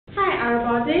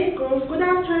Good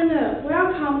afternoon.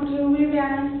 Welcome to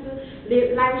Vivian's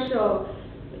live show.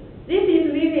 This is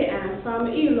Vivian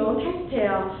from Yulong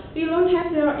Textile. Yulong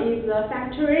Textile is a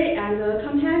factory and a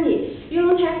company.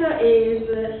 Yulong Textile is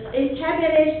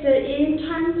established in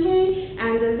 2002.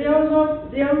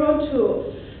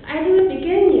 At the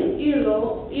beginning,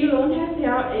 Yulong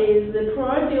Textile is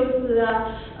produce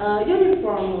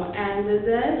uniform, and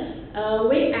then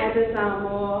we add some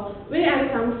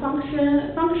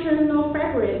functional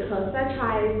fabric such as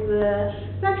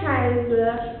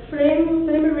flame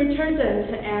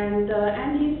retardant and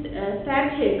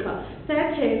anti-static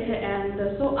and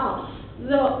so on.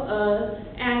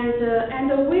 And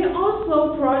we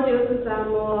also produce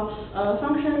some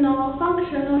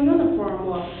functional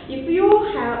uniform. If you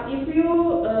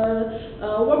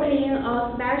work in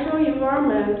a special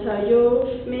environment,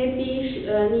 you maybe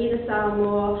need some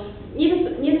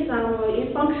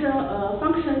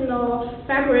functional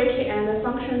fabric and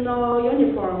functional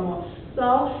uniform.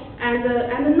 So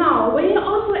and now we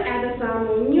also add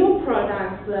some new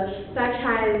products such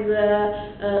as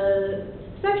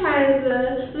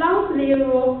long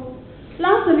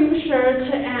sleeve shirt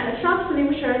and short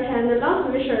sleeve shirt and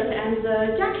long sleeve shirt and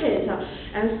jacket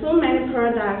and so many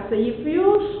products. If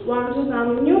you want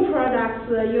some new products,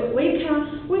 we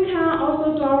can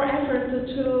also do our efforts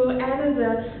to add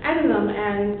them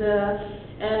and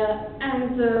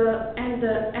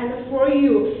for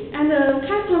you. And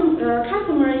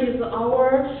customer is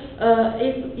our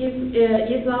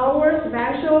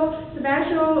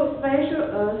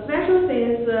special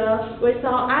things with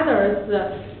all others.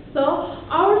 So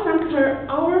our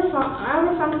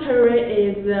factory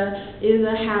is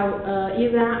an area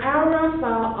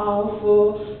of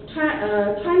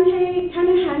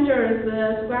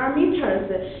 200 square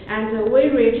meters, and we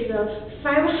reached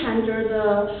 500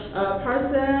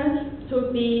 persons to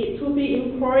be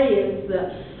employees.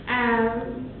 And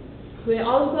we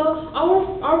also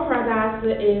our product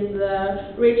is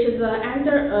reach the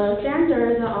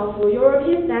standard of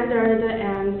European standard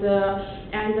and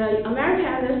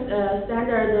American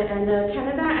standard and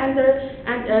Canada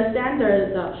and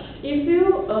standard. If you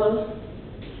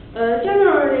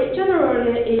generally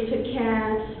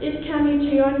it can meet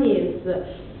your needs.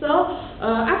 So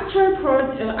after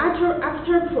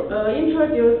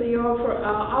introduce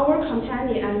our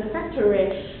company and factory,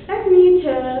 let me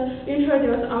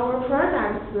introduce our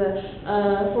products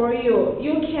for you.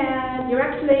 You can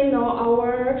directly know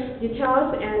our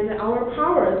details and our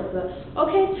powers.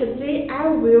 Okay, today I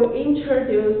will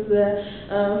introduce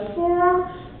four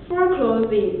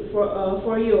clothing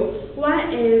for you.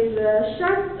 One is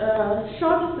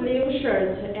short sleeve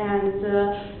shirt and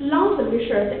long sleeve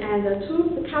shirt and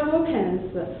two cargo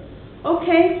pants.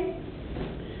 Okay,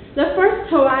 the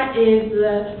first one is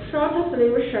short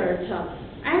sleeve shirt.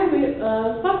 I will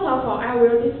first of all I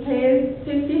will display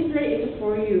it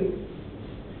for you.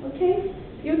 Okay,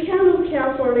 you can look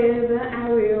carefully, then I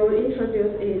will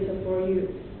introduce it for you.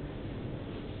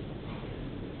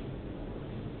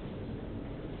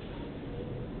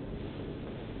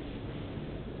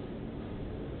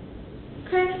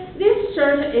 This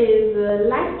shirt is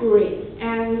light gray,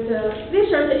 and the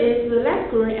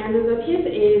piece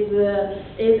is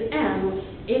M.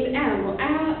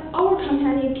 Our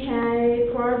company can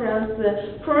produce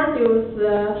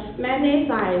many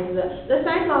sizes. The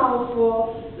size of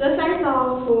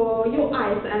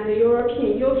US and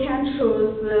European, you can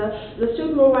choose the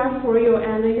suitable one for you,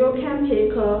 and you can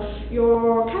pick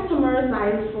your customer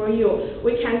size for you.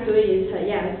 We can do it,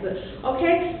 yes.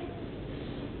 Okay.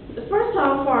 First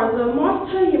of all, the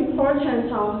most important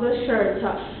of the shirt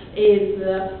is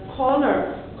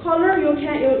collar. Collar, you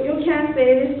can see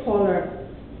this collar.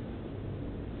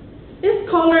 This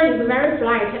collar is very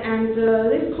flat, and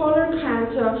this collar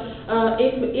can't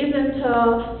isn't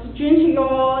stretch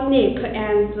your neck,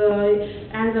 and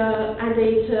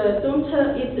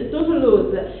it don't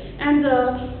lose. And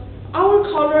our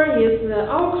collar is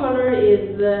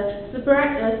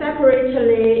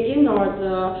separately in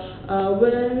order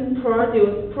when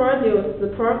production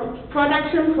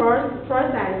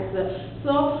process.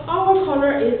 So our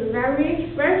collar is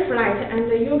very flat,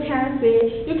 and you can see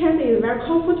it's very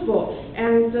comfortable,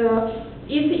 and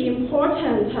it's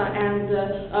important. And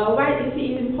why it's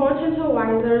important,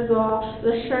 whether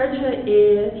the shirt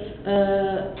is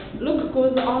look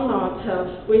good or not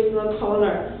with the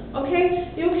collar.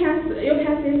 Okay, you can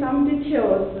see some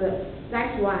details.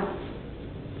 That's one.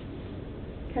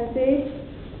 Can see?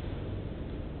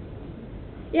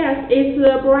 Yes, it's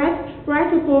a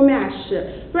breathable mesh.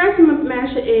 Breathable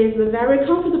mesh is very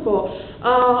comfortable.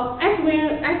 As we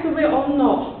all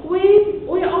know,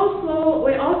 we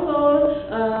also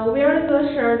wear the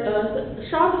shirt,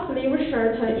 short sleeve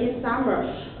shirt in summer.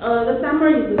 The summer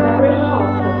is very hot,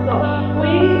 so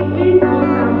we do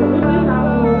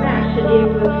some mesh.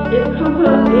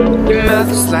 Your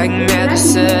mouth is like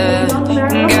medicine.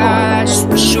 Gosh,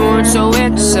 we're short, so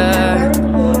it's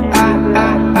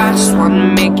I just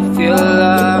wanna make you feel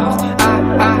loved.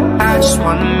 I just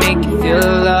wanna make you feel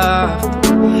loved.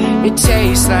 It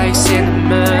tastes like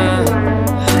cinnamon.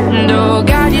 No,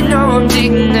 God, you know I'm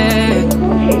digging it.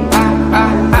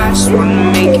 I just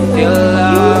wanna make you feel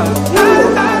loved.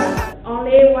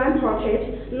 Only one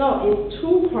pocket? No, it's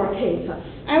two pockets.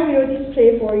 I will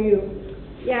display for you.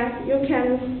 Yes, you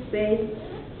can see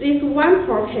this one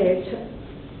pocket.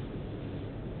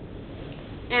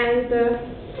 And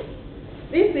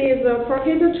this is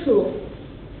pocket 2.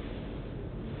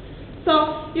 So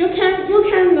you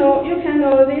can know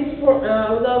this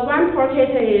the one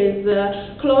pocket is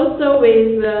closed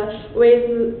with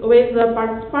the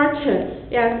button.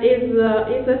 Yes,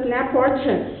 it's a snap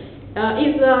button.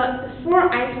 It's a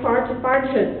 4-export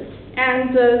button.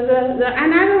 And the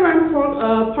another one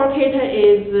pocket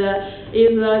is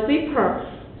a zipper.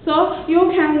 So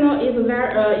you can know it's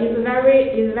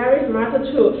very smart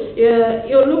too.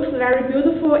 It looks very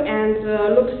beautiful and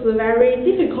looks very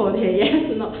difficult.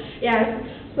 Yes.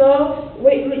 So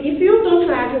if you don't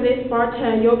like this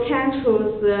button, you can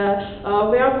choose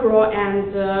Velcro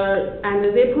and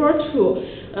zipper too.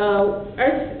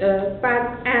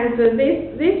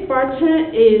 This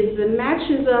button is match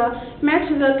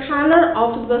the color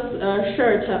of the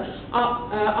shirt.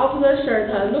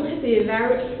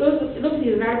 Looks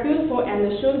very beautiful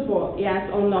and suitable. Yes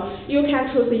or no? You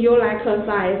can choose you like a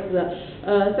size,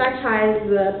 such as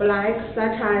black,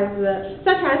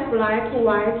 black,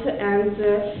 white, and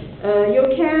you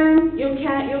can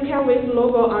with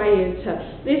logo on it.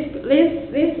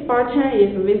 This button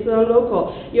is with the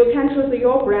logo. You can choose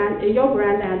your brand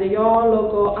and your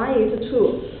logo on it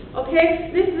too.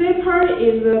 Okay, this zipper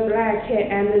is black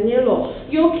and yellow.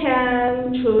 You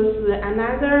can choose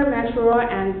another material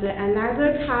and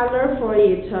another color for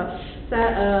it.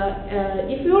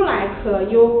 If you like,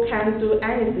 you can do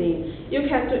anything. Yes.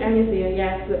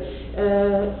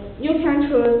 You can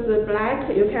choose black.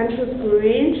 You can choose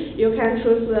green. You can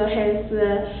choose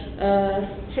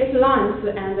his lines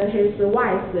and his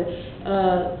white.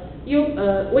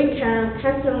 We can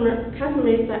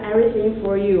customize everything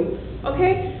for you.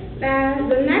 Okay. Then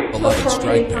the next Beloved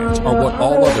strike pants are what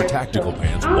all other tactical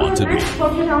pants want to be.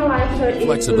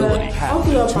 Flexibility packed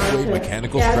in two-way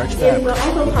mechanical stretch fabric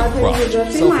with a crotch,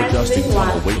 self-adjusting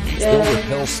funnel weight means they'll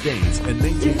repel stains and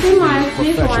maintain a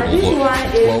professional look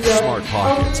with 12 smart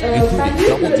pockets, including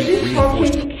double deep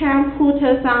reinforced. You can put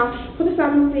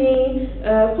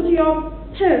your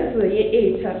pants in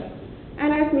it. And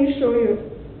let me show you.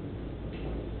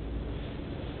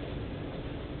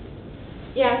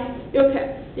 Yes, you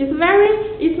can. It's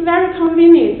very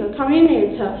convenient.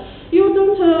 You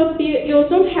don't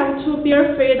have to be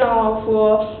afraid of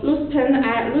loose pants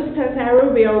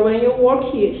everywhere when you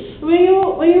walking. When you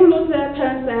lose the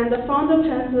pants and found the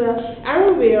pants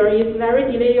everywhere, it's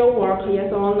very delay your work.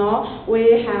 Yes or no?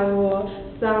 We have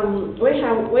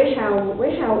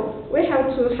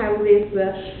to have this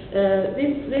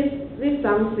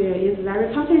something is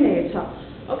very convenient.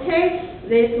 Okay,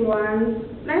 this one.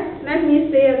 Let me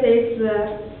see this.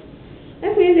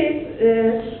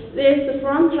 This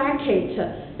front bracket.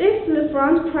 This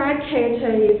front bracket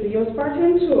is used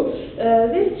button too.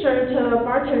 This shirt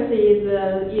button is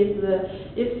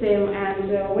same,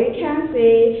 and we can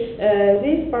see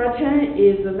this button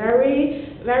is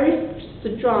very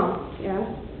strong. Yeah.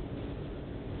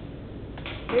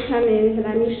 Wait a minute.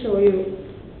 Let me show you.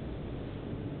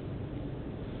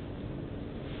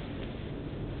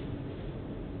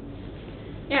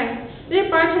 Yes, this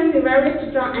button is very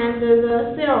strong, and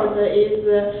the shield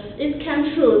it can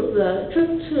choose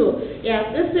too. Yes,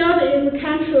 the shield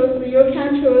can choose. You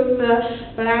can choose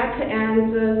black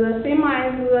and the same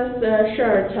as the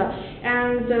shirt,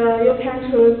 and you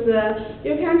can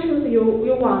choose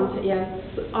you want. Yes,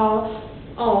 all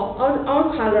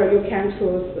color you can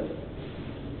choose.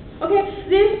 Okay,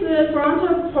 this front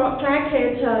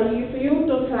bracket, if you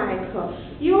don't like,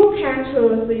 you can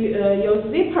choose your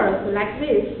zippers like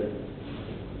this.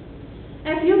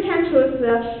 And you can choose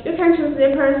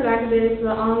zippers like this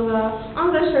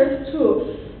on the shirt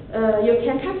too. You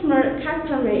can customize.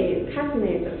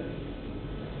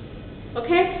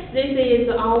 Okay, this is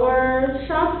our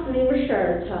short sleeve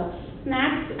shirt.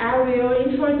 Next, I will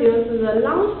introduce the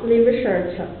long sleeve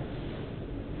shirt.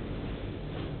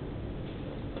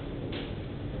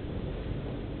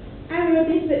 I will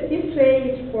display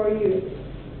it for you.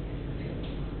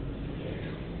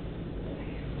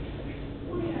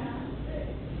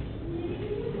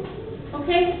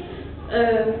 Okay.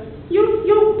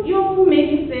 You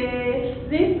maybe say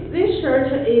this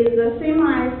shirt is the same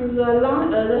as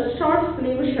the short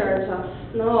sleeve shirt.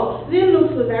 No, they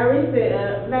look very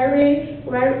thin,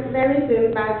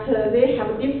 but they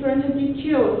have different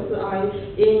details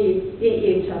in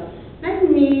it. Let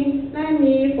me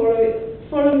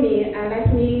follow me and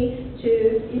let me to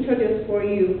introduce for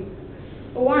you.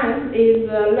 One is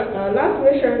the long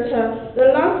sleeve shirt. The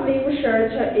long sleeve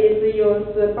shirt is use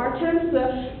buttons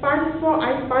for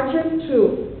buttons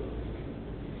too,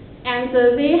 and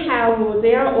they have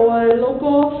their own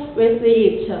logo with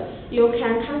it. You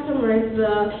can customize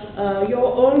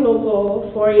your own logo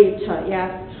for it.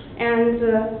 Yes, and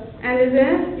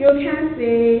then you can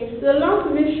see the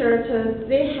long sleeve shirt.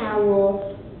 They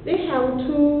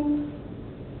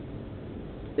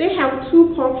have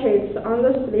two pockets on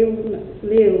the sleeve.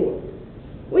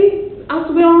 As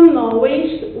we all know, we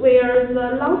wear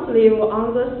the long sleeve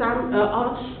on the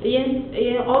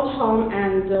in autumn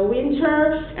and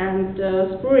winter and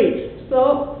spring.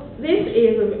 So this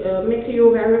is make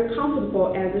you very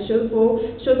comfortable and suitable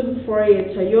for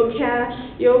it. You can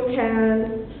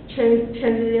change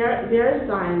their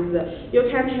size. You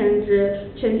can change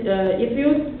if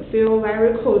you feel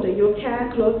very cold, you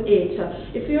can close it.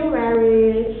 If you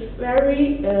very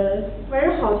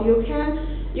hot, you can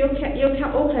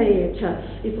open it.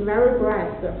 It's very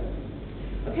bright.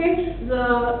 Okay,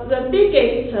 the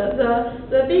biggest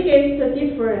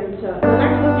difference,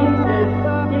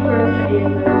 is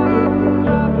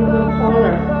the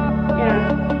color. Yeah.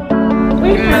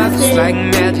 Your mouth is like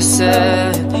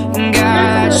medicine.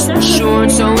 Gosh, what you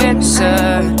want so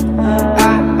innocent.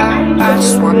 I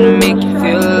just wanna make you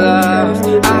feel loved.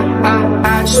 I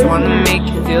just wanna make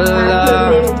you feel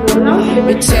loved.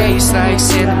 It tastes like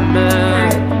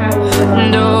cinnamon.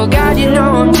 Oh God, you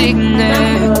know I'm digging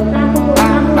it.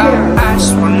 I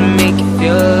just wanna make you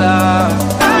feel loved.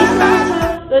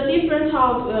 The difference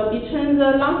between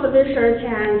the long sleeve shirt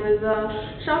and the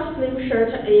short sleeve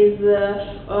shirt is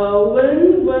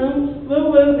when we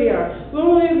wear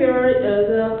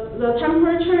the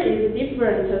temperature is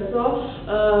different. So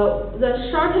the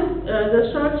short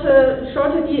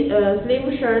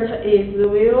sleeve shirt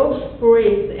will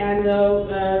breathe and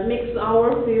makes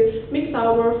our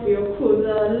feel cool.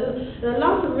 The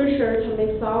long sleeve shirt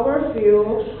makes our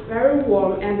feel very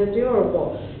warm and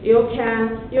durable. You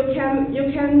can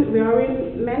wear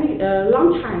it many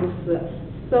long times.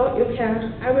 So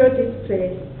I will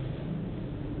display.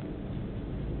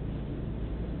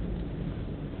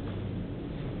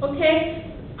 Okay,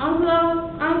 on the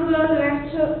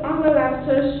left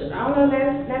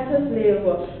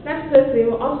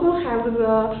sleeve also have a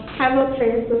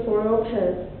place for your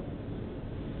pen.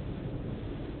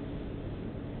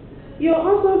 You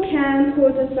also can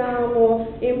put some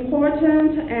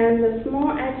important and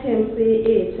small items in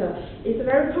it. It's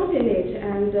very complete,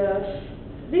 and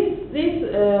this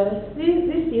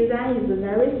design is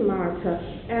very smart,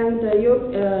 and you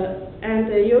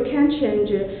can change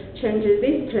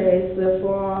this place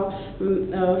for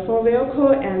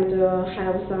vehicle and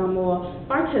have some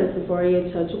buttons for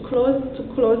it to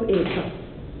close it.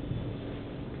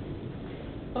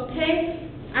 Okay.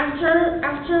 After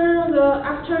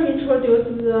introduce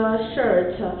the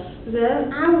shirt,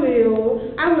 then I will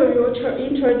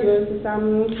introduce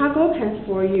some cargo pants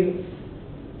for you.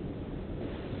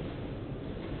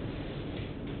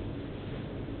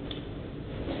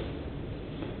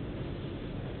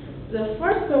 The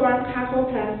first one cargo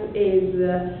pants is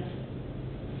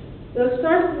the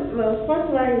first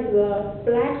one is the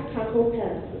black cargo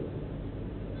pants.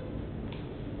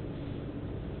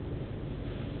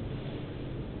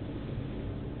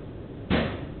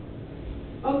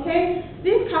 Okay,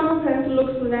 this cargo pants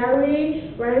looks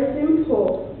very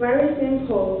simple,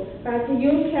 but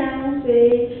you can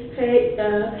see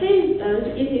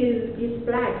it is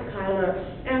black color,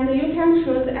 and you can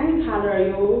choose any color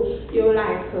you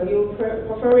like, you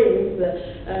preference,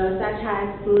 such as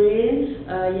green,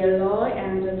 yellow,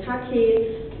 and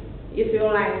khaki. If you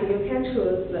like, you can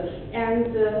choose.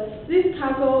 And this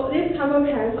cargo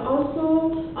pants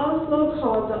also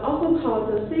called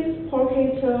six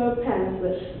pocket pants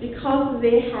because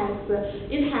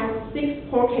it has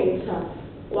 6 pockets.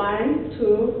 1,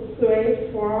 2, 3,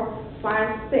 4,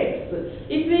 5, 6.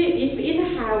 If it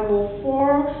have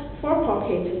four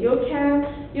pockets, you can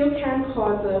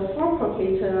call the four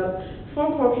pocket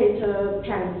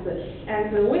pants,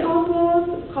 and we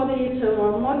also call it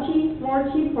multi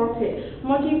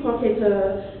pocket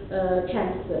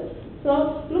pants. So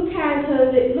look at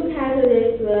this pants.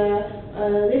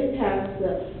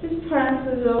 This pants,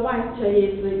 the white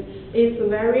is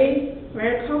very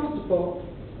comfortable.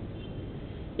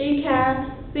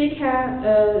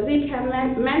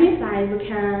 many sizes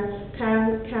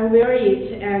can wear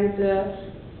it, and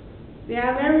they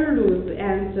are very loose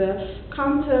and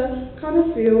can't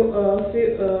feel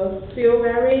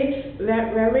very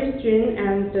strained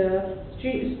and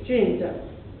strained.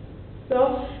 So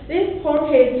this two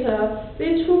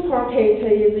pocket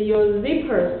is use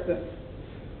zippers.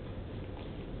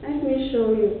 Let me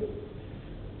show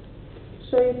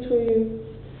it to you.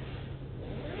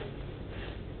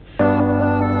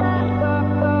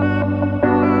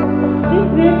 This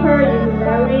zipper is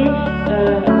very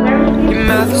Your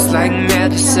mouth is like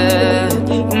medicine.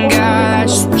 God, I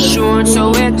just wish you weren't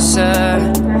so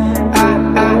innocent.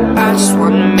 I just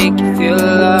wanna make you feel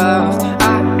loved.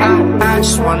 I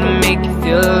just wanna make you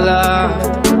feel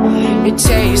loved. It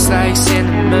tastes like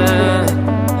cinnamon.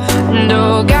 And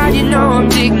oh God, you know I'm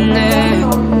digging it.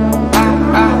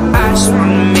 I just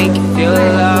wanna make you feel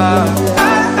loved.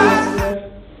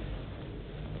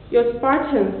 Use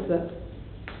buttons.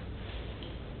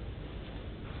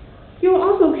 You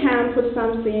also can put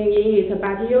something in it,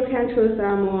 but you can choose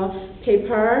some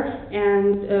paper,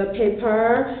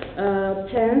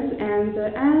 pens, and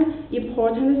an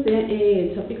important thing in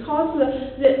it, because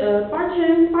the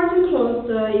button closed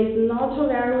is not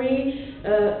very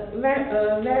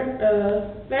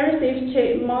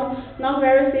safety, not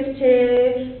very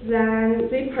safety than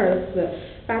zippers,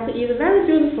 but it's very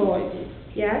beautiful.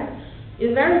 Yes.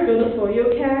 It's very beautiful.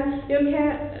 You can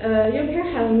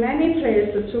have many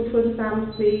places to put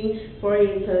something for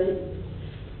it,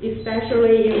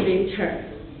 especially in winter.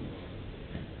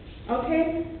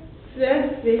 Okay,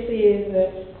 this is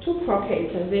two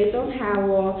pockets. They don't have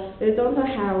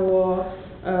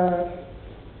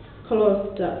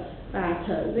closed, but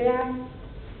they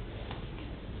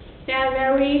are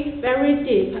very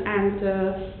deep, and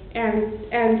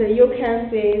you can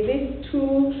see these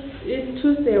two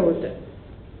sealed.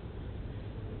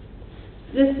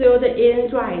 This sealed in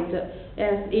right,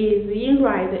 as is in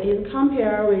right is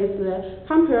compared with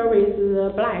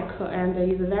black and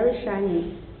is very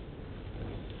shiny.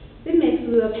 It makes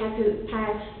the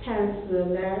pants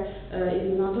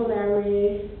is not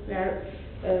very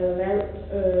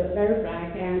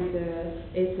black, and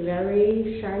it's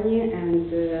very shiny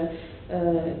and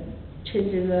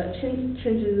changes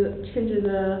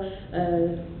the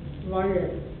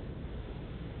volume.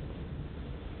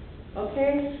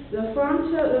 Okay, the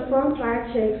front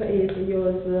plastic is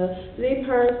use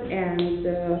zippers and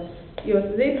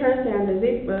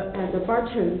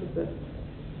buttons.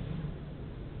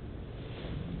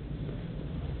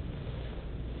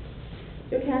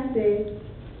 You can see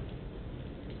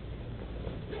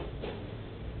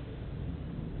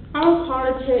our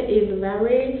quality is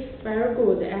very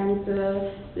good, and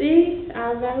these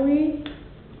are very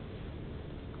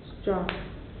strong.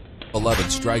 11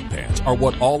 strike pants are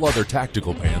what all other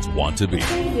tactical pants want to be.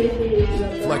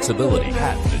 Flexibility,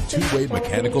 patent, and two-way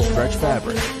mechanical stretch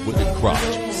fabric with a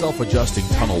crotch, self-adjusting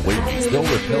tunnel weight means they'll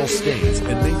repel stains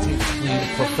and maintain a clean,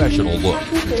 professional look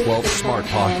with 12 smart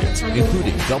pockets,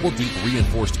 including double deep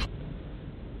reinforced.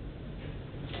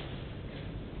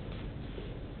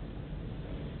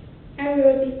 I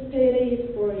will display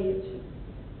it for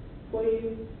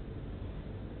you.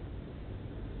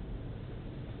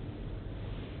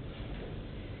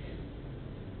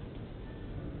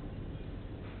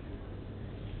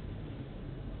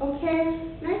 Okay,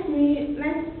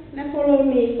 follow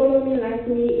me. Let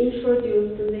me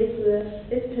introduce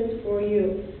this pants for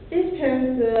you. This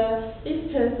pants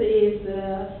is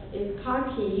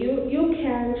khaki. You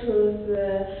can choose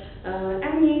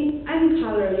any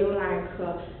color you like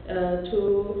to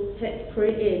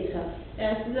create.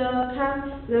 As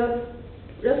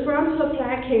the front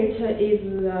placket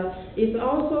is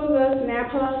also the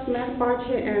snap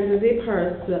button and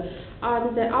zippers.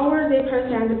 And our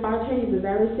zippers and button is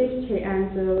very safety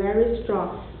and very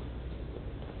strong.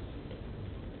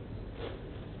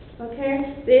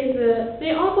 Okay,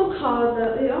 they also call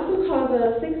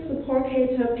the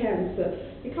 6-pocket pants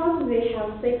because they have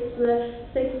six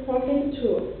pockets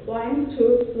too. 1,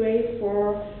 2, 3,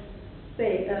 4,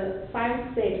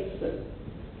 5, 6.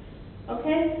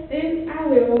 Okay, then I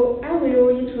will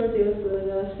introduce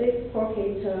the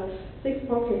 6-pocket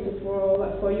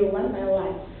for you one by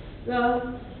one.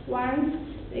 The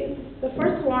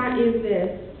first one is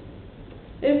this.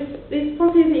 This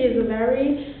pocket is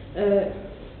very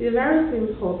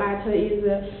simple, but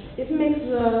it makes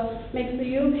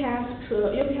you can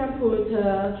put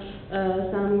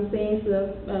some things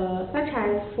such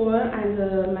as phone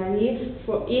and money in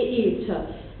it,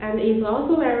 and it's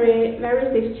also very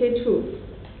safety too.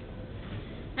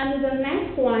 And the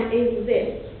next one is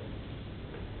this.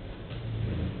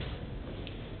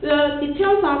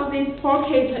 details of this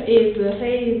pocket is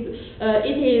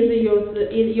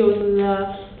it uses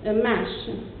mesh,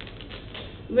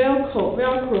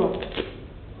 Velcro.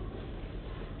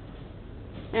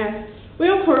 Yes.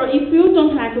 Velcro, if you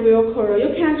don't like Velcro, you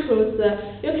can choose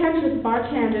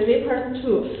button and zippers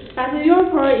too. But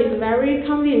Velcro is very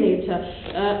convenient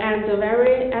and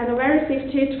very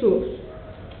safety too.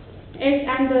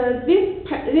 This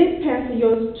pants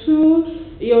use two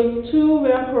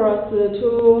Velcros to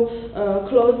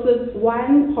close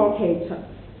one pocket.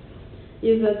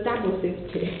 Is a double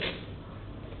safety.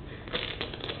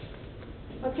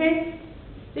 Okay,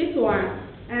 this one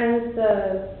and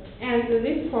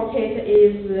this pocket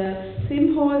is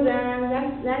simple than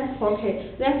that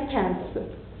pocket, that pants.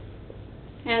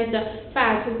 And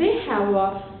but they have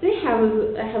a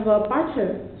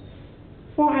button,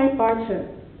 4i button.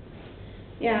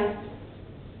 Yes.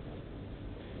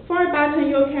 4i button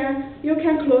you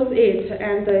can close it,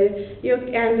 and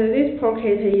this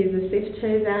pocket is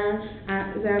safer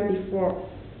than before.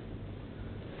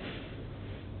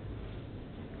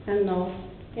 And no,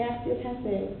 yes, you can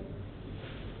say.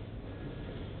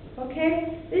 Okay,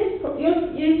 this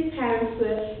pants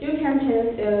you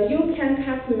can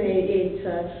customize it.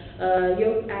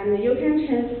 You can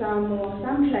change some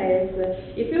place.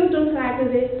 If you don't like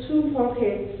these two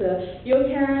pockets, you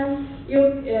can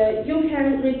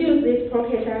reduce this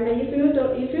pocket. And if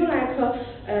you like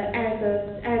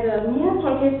add more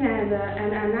pockets and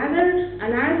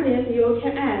another things you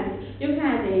can add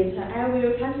it. I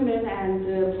will customize and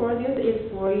produce it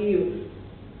for you.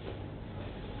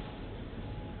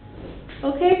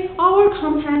 Okay, our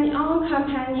company not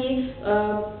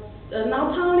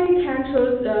only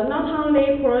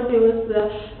produce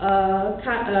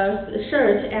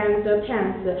shirt and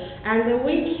pants, and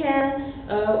we can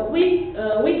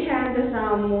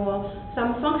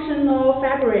some functional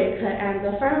fabric and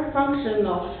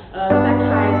functional such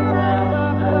as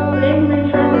flame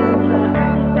retardant,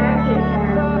 antiseptic,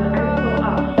 and so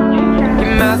on. You can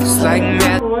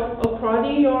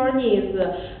according your needs.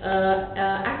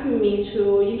 Ask me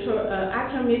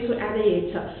to add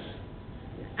it.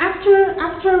 After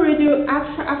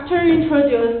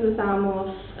introduce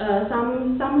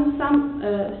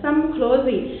some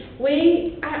clothing,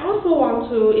 I also want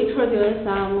to introduce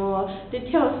some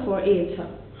details for it.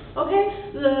 Okay,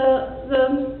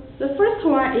 the first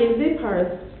one is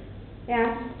zippers.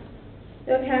 Yes,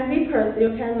 you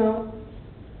can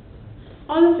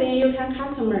all the things you can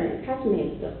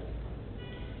customize.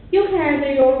 You can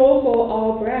add your logo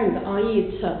or brand on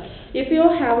it. If you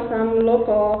have some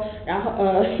logo,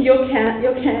 you can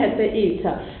add it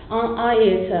on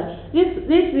it. This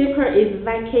zipper is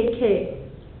YKK.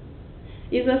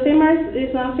 It's a famous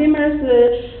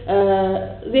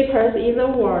zippers in the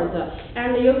world,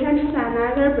 and you can choose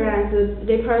another brand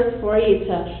zippers for it,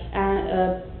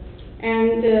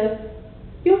 and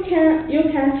you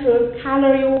can choose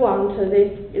color you want.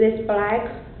 This black,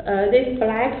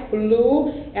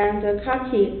 blue, and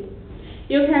khaki.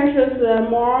 You can choose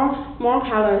more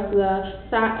colors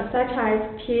such as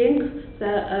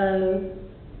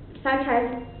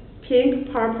pink,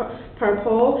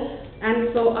 purple, and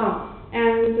so on.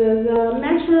 And the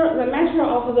material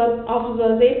of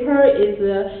the zipper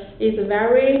is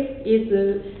very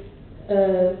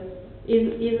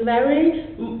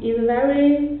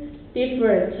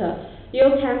different. You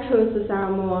can choose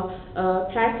some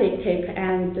plastic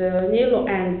and nylon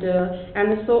and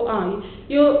so on.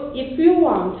 If you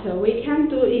want, we can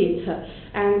do it,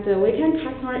 and we can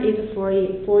customize it for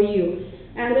you.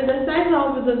 And the size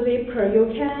of the zipper, you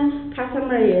can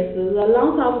customize the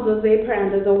length of the zipper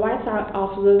and the width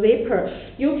of the zipper.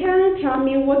 You can tell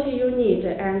me what you need,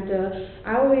 and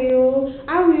I will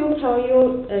tell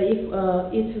you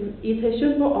if it is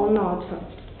suitable or not.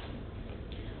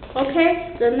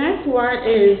 Okay, the next one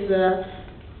is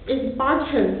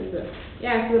buttons.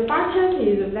 Yes, the buttons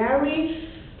is very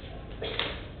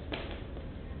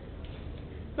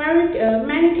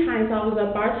many kinds of the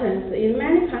buttons. In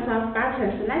many kinds of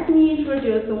buttons, let me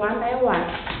introduce one by one.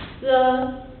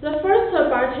 The first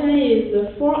button is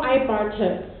the 4i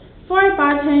button. 4i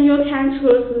button, you can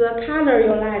choose the color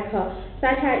you like,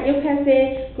 such as you can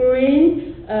say green,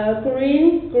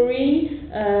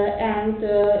 and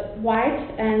white,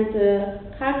 and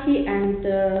khaki, and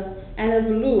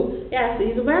blue. Yes,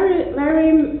 it's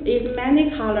it's many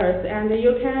colors, and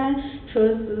you can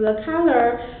choose the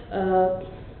color.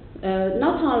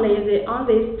 Not only on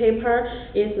this paper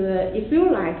is if you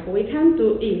like, we can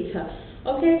do it.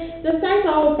 Okay, the size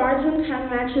of button can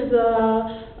match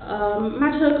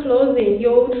much clothing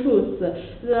you choose.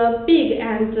 The big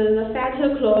and the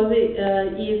fatter clothing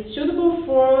is suitable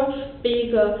for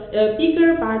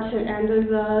bigger button, and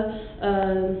the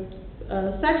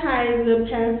such as the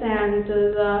pants and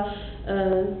the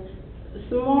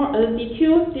small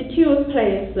details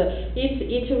place.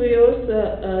 It will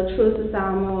choose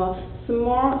some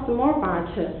small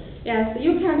button. Yes,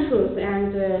 you can choose,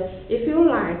 and if you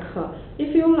like,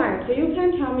 you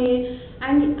can tell me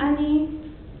any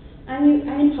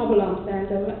problems and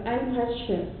any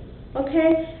questions. Okay,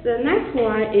 the next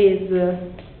one is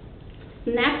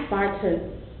snap button.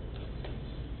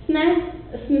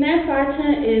 Snap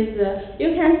button is, you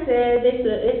can say this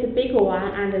is a big one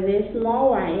and this small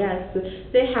one. Yes,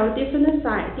 they have different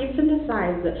size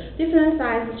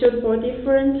suitable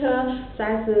different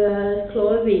size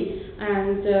clothing,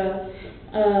 and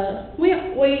we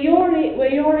usually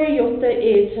use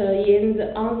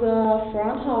it on the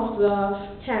front of the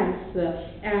pants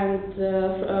and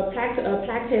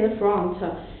plated front.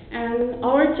 And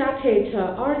our jacket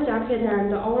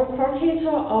and our pocket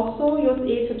also use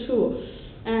it too.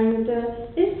 And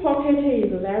this pocket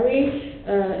is very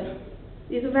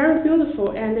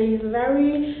beautiful and is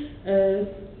very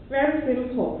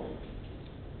simple.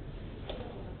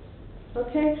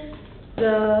 Okay,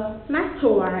 the next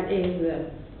one is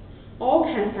all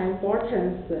kinds of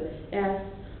buttons. Yes,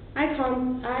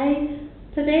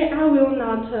 today I will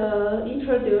not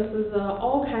introduce the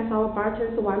all kinds of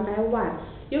buttons one by one.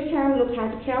 You can look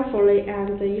at carefully,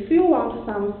 and if you want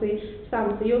something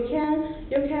you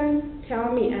can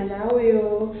tell me, and I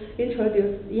will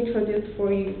introduce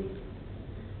for you.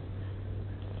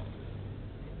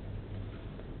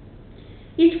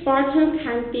 Each button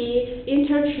can be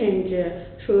interchanged.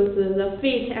 Choose the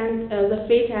fit and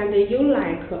you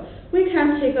like. We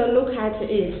can take a look at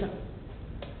it.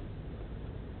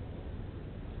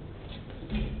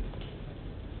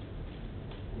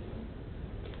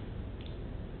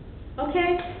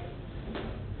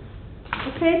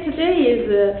 Okay, today is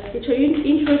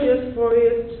introduced for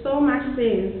you so much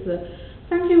things.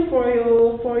 Thank you for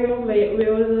your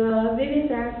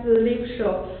Veritas live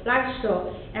show.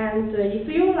 And if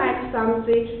you like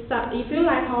something, if you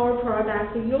like our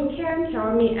product, you can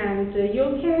tell me, and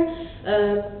you can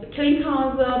click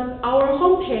on our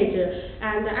homepage,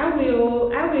 and I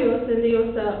will send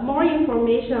you some more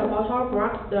information about our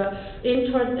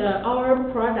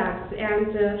products.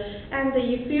 And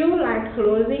if you like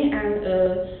clothing, and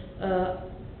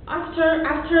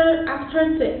after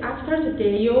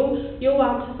today you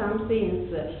want some things,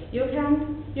 you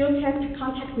can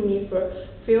contact me for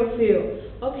feel.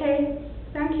 Okay,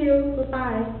 thank you,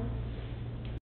 goodbye.